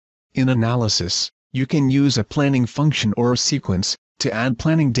In Analysis, you can use a planning function or a sequence to add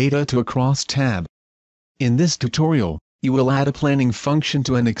planning data to a cross tab. In this tutorial, you will add a planning function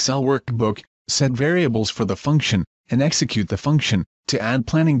to an Excel workbook, set variables for the function, and execute the function to add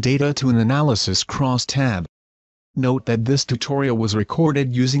planning data to an Analysis cross tab. Note that this tutorial was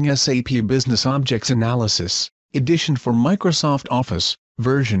recorded using SAP Business Objects Analysis edition for Microsoft Office,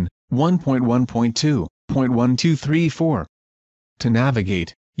 version 1.1.2.1234. To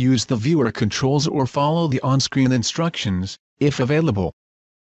navigate, use the viewer controls or follow the on-screen instructions, if available.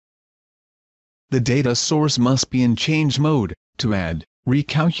 The data source must be in change mode, to add,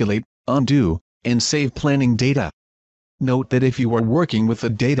 recalculate, undo, and save planning data. Note that if you are working with a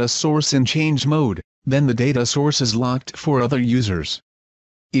data source in change mode, then the data source is locked for other users.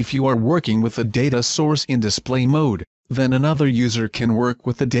 If you are working with a data source in display mode, then another user can work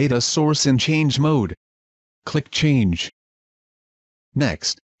with the data source in change mode. Click Change.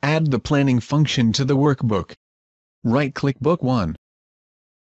 Next, add the planning function to the workbook. Right-click Book 1.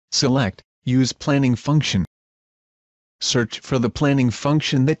 Select Use Planning Function. Search for the planning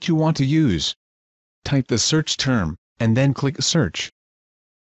function that you want to use. Type the search term, and then click Search.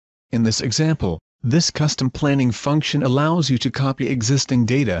 In this example, this custom planning function allows you to copy existing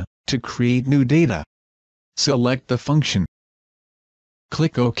data to create new data. Select the function.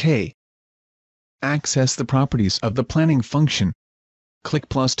 Click OK. Access the properties of the planning function. Click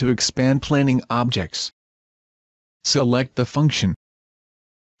plus to expand planning objects. Select the function.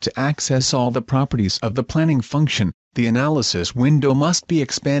 To access all the properties of the planning function, the analysis window must be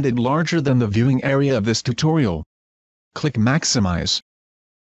expanded larger than the viewing area of this tutorial. Click Maximize.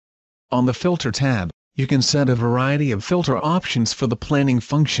 On the Filter tab, you can set a variety of filter options for the planning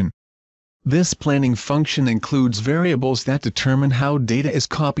function. This planning function includes variables that determine how data is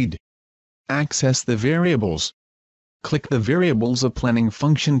copied. Access the variables. Click the Variables of Planning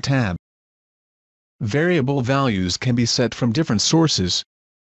Function tab. Variable values can be set from different sources.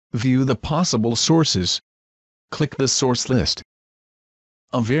 View the possible sources. Click the source list.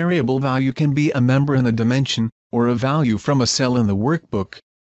 A variable value can be a member in a dimension, or a value from a cell in the workbook.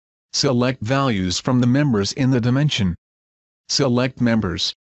 Select values from the members in the dimension. Select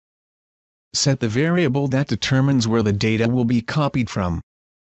members. Set the variable that determines where the data will be copied from.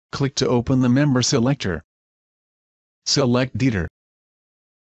 Click to open the member selector. Select Data.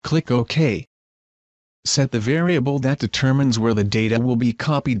 Click OK. Set the variable that determines where the data will be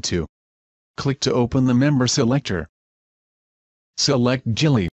copied to. Click to open the member selector. Select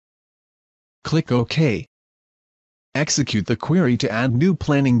GILI. Click OK. Execute the query to add new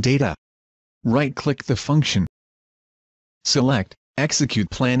planning data. Right-click the function. Select Execute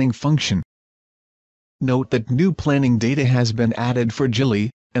Planning Function. Note that new planning data has been added for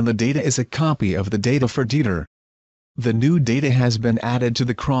GILI, and the data is a copy of the data for DITA. The new data has been added to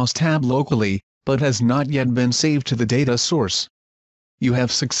the cross tab locally, but has not yet been saved to the data source. You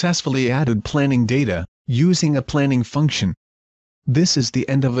have successfully added planning data using a planning function. This is the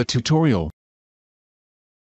end of the tutorial.